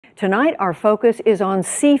Tonight, our focus is on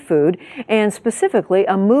seafood, and specifically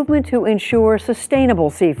a movement to ensure sustainable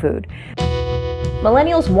seafood.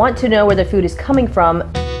 Millennials want to know where their food is coming from.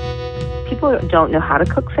 People don't know how to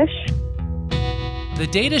cook fish. The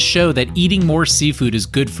data show that eating more seafood is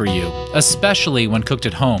good for you, especially when cooked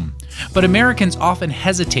at home. But Americans often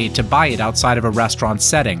hesitate to buy it outside of a restaurant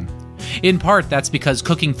setting. In part, that's because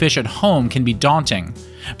cooking fish at home can be daunting.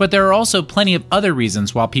 But there are also plenty of other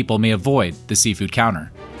reasons why people may avoid the seafood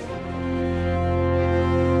counter.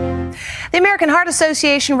 The American Heart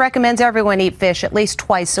Association recommends everyone eat fish at least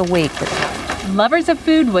twice a week. Lovers of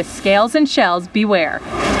food with scales and shells, beware.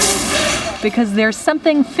 Because there's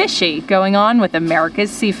something fishy going on with America's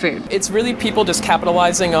seafood. It's really people just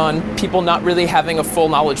capitalizing on people not really having a full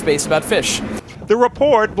knowledge base about fish. The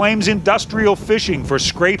report blames industrial fishing for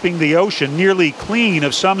scraping the ocean nearly clean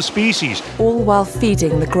of some species. All while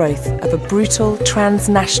feeding the growth of a brutal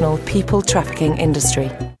transnational people trafficking industry.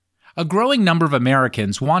 A growing number of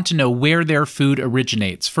Americans want to know where their food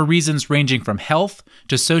originates for reasons ranging from health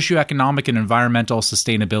to socioeconomic and environmental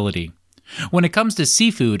sustainability. When it comes to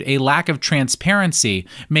seafood, a lack of transparency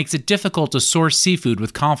makes it difficult to source seafood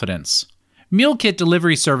with confidence. Meal kit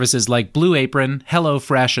delivery services like Blue Apron,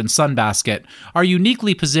 HelloFresh, and Sunbasket are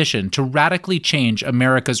uniquely positioned to radically change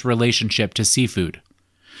America's relationship to seafood.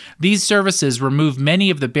 These services remove many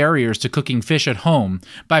of the barriers to cooking fish at home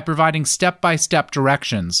by providing step-by-step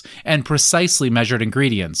directions and precisely measured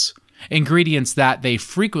ingredients that they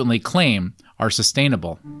frequently claim are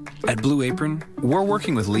sustainable. At Blue Apron, we're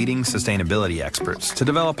working with leading sustainability experts to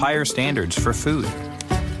develop higher standards for food,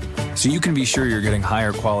 so you can be sure you're getting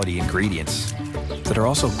higher quality ingredients that are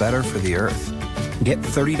also better for the earth. Get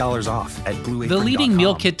 $30 off at blueapron.com. The leading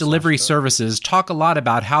meal kit delivery services talk a lot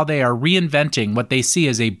about how they are reinventing what they see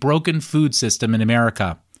as a broken food system in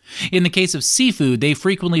America. In the case of seafood, they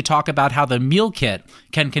frequently talk about how the meal kit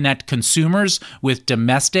can connect consumers with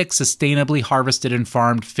domestic, sustainably harvested and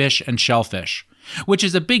farmed fish and shellfish, which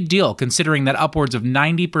is a big deal considering that upwards of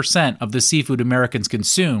 90% of the seafood Americans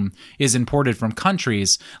consume is imported from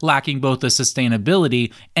countries lacking both the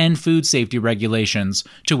sustainability and food safety regulations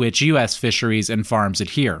to which U.S. fisheries and farms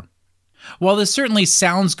adhere. While this certainly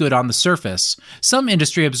sounds good on the surface, some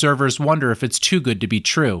industry observers wonder if it's too good to be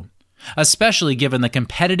true, especially given the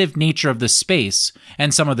competitive nature of the space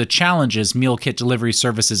and some of the challenges meal kit delivery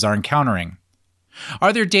services are encountering.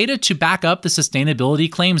 Are there data to back up the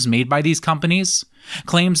sustainability claims made by these companies?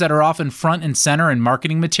 Claims that are often front and center in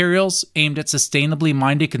marketing materials aimed at sustainably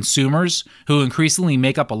minded consumers who increasingly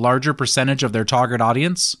make up a larger percentage of their target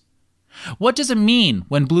audience? What does it mean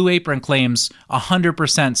when Blue Apron claims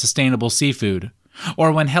 100% sustainable seafood?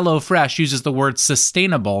 Or when HelloFresh uses the word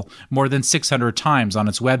sustainable more than 600 times on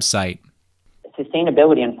its website?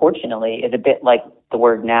 Sustainability, unfortunately, is a bit like the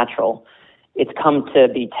word natural. It's come to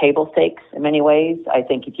be table stakes in many ways. I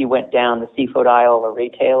think if you went down the seafood aisle of a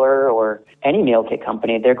retailer or any meal kit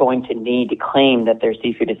company, they're going to need to claim that their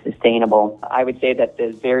seafood is sustainable. I would say that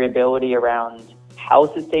the variability around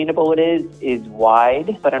how sustainable it is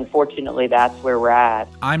wide, but unfortunately that's where we're at.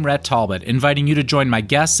 I'm Rhett Talbot, inviting you to join my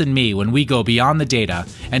guests and me when we go beyond the data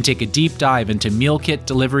and take a deep dive into meal kit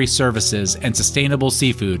delivery services and sustainable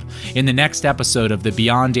seafood in the next episode of the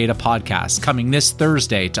Beyond Data podcast, coming this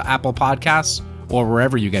Thursday to Apple Podcasts or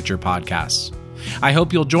wherever you get your podcasts. I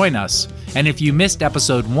hope you'll join us, and if you missed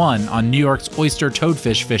episode 1 on New York's oyster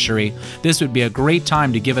toadfish fishery, this would be a great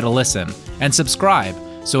time to give it a listen and subscribe,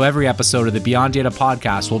 so every episode of the Beyond Data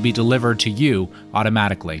podcast will be delivered to you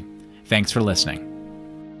automatically. Thanks for listening.